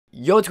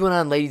Yo, what's going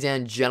on, ladies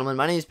and gentlemen?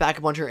 My name is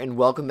PERKAHOLIC and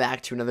welcome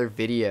back to another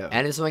video.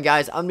 And this one,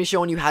 guys, I'm going to be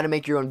showing you how to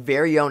make your own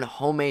very own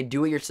homemade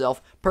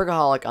do-it-yourself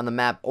PERKAHOLIC on the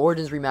map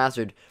Origins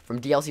Remastered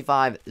from DLC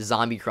 5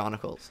 Zombie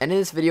Chronicles. And in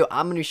this video,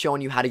 I'm going to be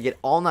showing you how to get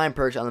all 9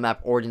 perks on the map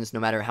Origins no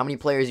matter how many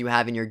players you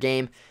have in your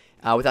game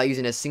without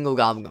using a single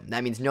Gobblegum.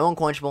 That means no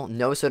unquenchable,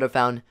 no soda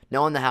fountain,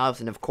 no in the house,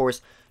 and of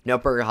course, no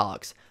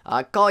Perkaholics.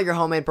 Call it your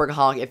homemade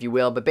Perkaholic if you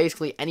will, but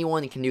basically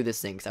anyone can do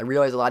this thing. Cause I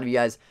realize a lot of you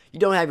guys, you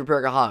don't have your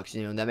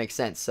Perkaholics, that makes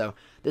sense. So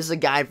this is a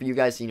guide for you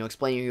guys to,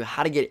 explain to you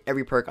how to get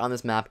every perk on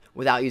this map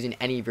without using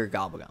any of your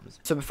Gobblegums.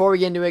 So before we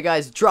get into it,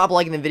 guys, drop a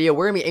like in the video.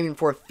 We're going to be aiming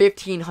for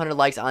 1,500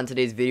 likes on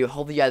today's video.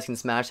 Hopefully you guys can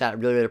smash that. I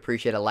really would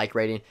appreciate a like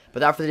rating. But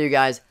without further ado,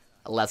 guys,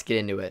 let's get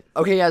into it.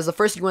 Okay, guys, the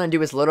first thing you want to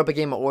do is load up a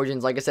game of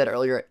Origins. Like I said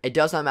earlier, it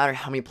does not matter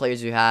how many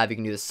players you have. You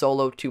can do this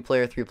solo,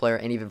 2-player, 3-player,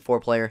 and even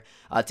 4-player.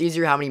 It's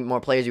easier how many more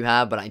players you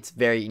have, but it's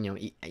very,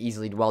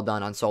 easily well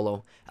done on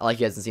solo. I like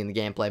you guys can see in the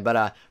gameplay.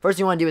 But first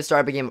thing you want to do is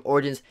start up a game of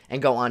Origins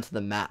and go onto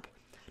the map.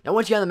 Now,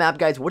 once you have the map,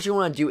 guys, what you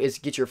want to do is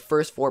get your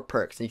first 4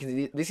 perks.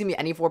 And these can be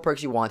any 4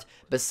 perks you want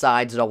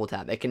besides double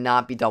tap. It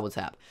cannot be double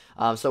tap.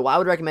 So I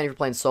would recommend if you're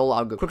playing solo,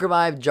 I would go Quick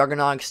Revive,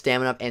 Juggernog,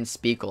 Stamina Up, and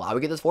Speakle. I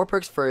would get those 4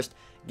 perks first,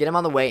 get them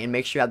on the way, and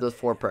make sure you have those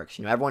 4 perks.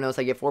 Everyone knows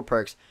I get 4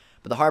 perks,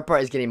 but the hard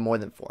part is getting more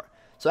than 4.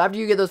 So after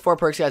you get those 4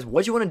 perks, guys,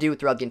 what you want to do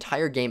throughout the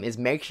entire game is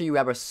make sure you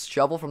have a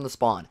shovel from the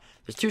spawn.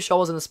 There's 2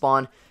 shovels in the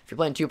spawn. If you're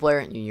playing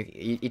 2-player,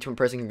 each one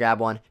person can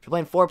grab one. If you're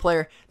playing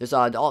 4-player, there's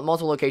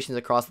multiple locations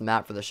across the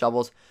map for the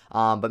shovels.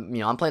 But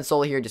I'm playing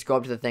solo here. Just go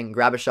up to the thing,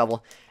 grab a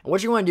shovel. And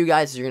what you want to do,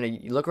 guys, is you're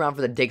going to look around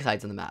for the dig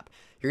sites on the map.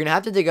 You're going to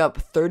have to dig up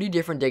 30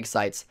 different dig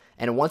sites,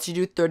 and once you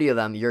do 30 of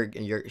them,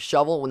 your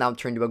shovel will now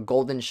turn to a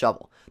golden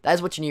shovel. That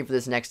is what you need for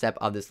this next step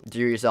of this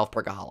do-it-yourself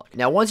Perkaholic.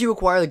 Now, once you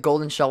acquire the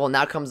golden shovel,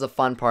 now comes the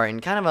fun part,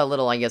 and kind of a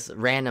little, I guess,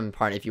 random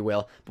part, if you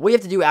will. But what you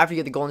have to do after you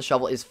get the golden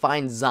shovel is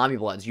find zombie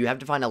bloods. You have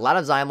to find a lot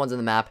of zombie bloods in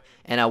the map,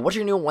 and what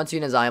you're going to do once you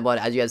get a zombie blood,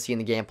 as you guys see in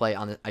the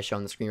gameplay I show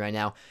on the screen right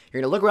now, you're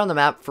going to look around the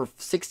map for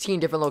 16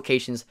 different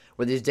locations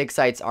where these dig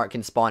sites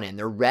can spawn in.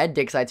 They're red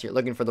dig sites, you're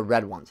looking for the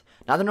red ones.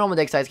 Not the normal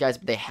dig sites, guys,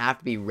 but they have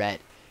to be red.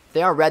 If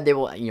they are red, they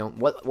will,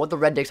 what the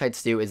red dig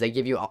sites do is they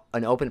give you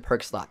an open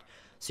perk slot.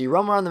 So you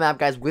roam around the map,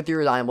 guys, with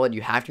your Zion Blood.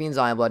 You have to be in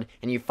Zion Blood,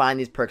 and you find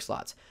these perk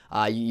slots.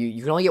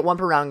 You can only get 1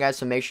 per round, guys,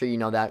 so make sure you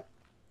know that.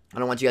 I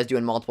don't want you guys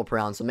doing multiple per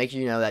round, so make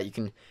sure you know that you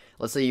can.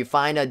 Let's say you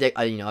find a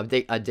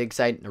dig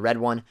site, a red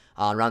one,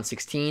 round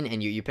 16,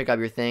 and you pick up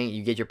your thing,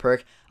 you get your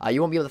perk. You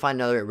won't be able to find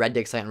another red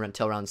dig site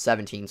until round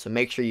 17, so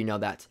make sure you know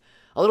that.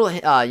 A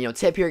little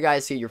tip here,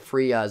 guys, to get your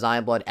free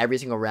Zion Blood every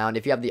single round.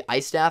 If you have the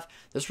ice staff,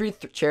 there's 3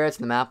 chariots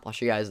in the map. I'll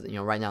show you guys,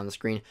 right now on the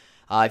screen.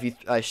 If you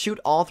shoot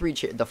all 3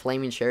 the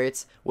flaming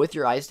chariots with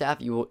your ice staff,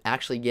 you will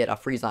actually get a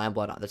free Zion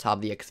Blood at the top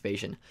of the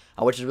excavation,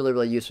 which is really,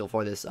 really useful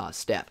for this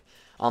step.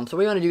 So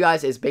what you want to do,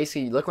 guys, is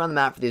basically look around the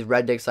map for these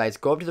red dig sites,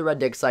 go up to the red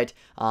dig site,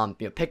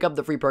 pick up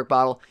the free perk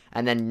bottle,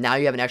 and then now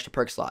you have an extra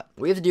perk slot.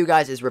 What you have to do,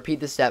 guys, is repeat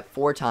this step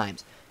 4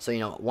 times.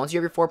 So, once you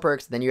have your 4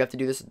 perks, then you have to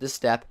do this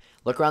step,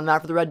 look around the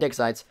map for the red dig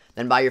sites,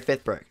 then buy your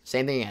 5th perk.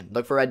 Same thing again.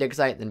 Look for red dig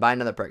site, then buy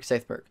another perk,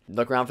 6th perk.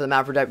 Look around for the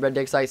map for red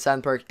dig site,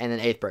 7th perk, and then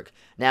 8th perk.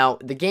 Now,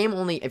 the game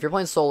if you're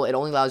playing solo, it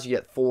only allows you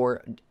to get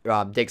 4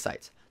 dig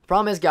sites. The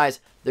problem is, guys,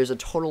 there's a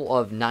total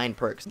of 9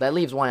 perks. That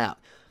leaves 1 out.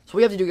 So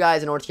what you have to do,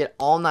 guys, in order to get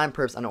all 9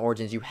 perks on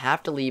Origins, you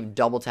have to leave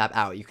double tap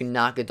out. You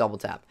cannot get double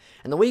tap.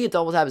 And the way you get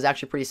double tap is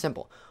actually pretty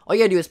simple. All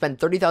you gotta do is spend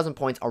 30,000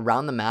 points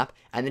around the map,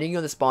 and then you can go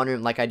to the spawn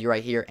room like I do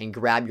right here and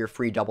grab your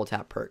free double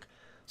tap perk.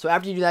 So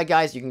after you do that,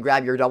 guys, you can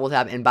grab your double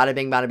tap and bada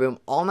bing bada boom,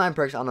 all 9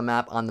 perks on the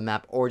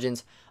map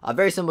Origins. A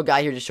very simple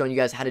guy here just showing you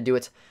guys how to do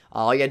it.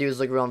 All you gotta do is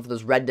look around for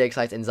those red dig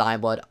sites and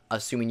Zion Blood,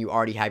 assuming you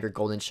already have your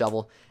golden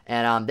shovel.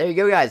 And there you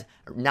go, guys.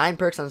 9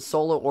 perks on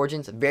solo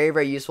Origins, very,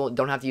 very useful.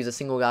 Don't have to use a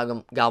single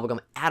Gobblegum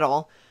at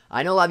all.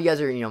 I know a lot of you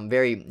guys are,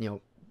 very,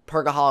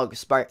 Perkaholic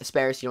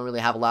sparse. You don't really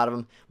have a lot of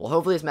them. Well,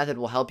 hopefully this method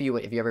will help you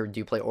if you ever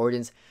do play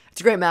Origins.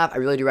 It's a great map. I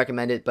really do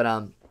recommend it. But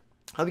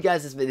hope you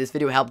guys this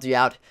video helped you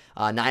out.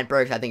 9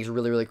 perks I think is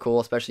really, really cool,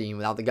 especially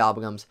without the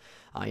Gobblegums.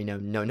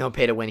 No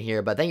pay to win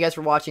here. But thank you guys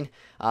for watching.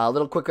 A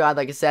little quick guide,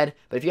 like I said.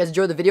 But if you guys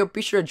enjoyed the video,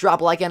 be sure to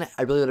drop a like on it.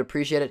 I really would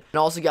appreciate it. And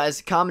also,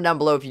 guys, comment down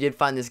below if you did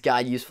find this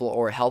guide useful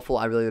or helpful.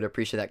 I really would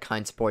appreciate that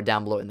kind support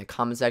down below in the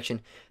comment section.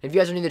 And if you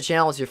guys are new to the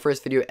channel, it's your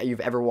first video you've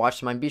ever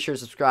watched of mine, be sure to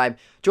subscribe.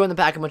 Join the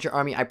PERKAHOLIC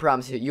army. I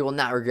promise you will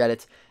not regret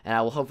it. And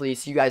I will hopefully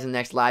see you guys in the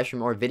next live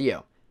stream or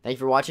video. Thank you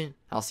for watching.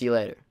 I'll see you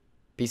later.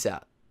 Peace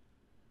out.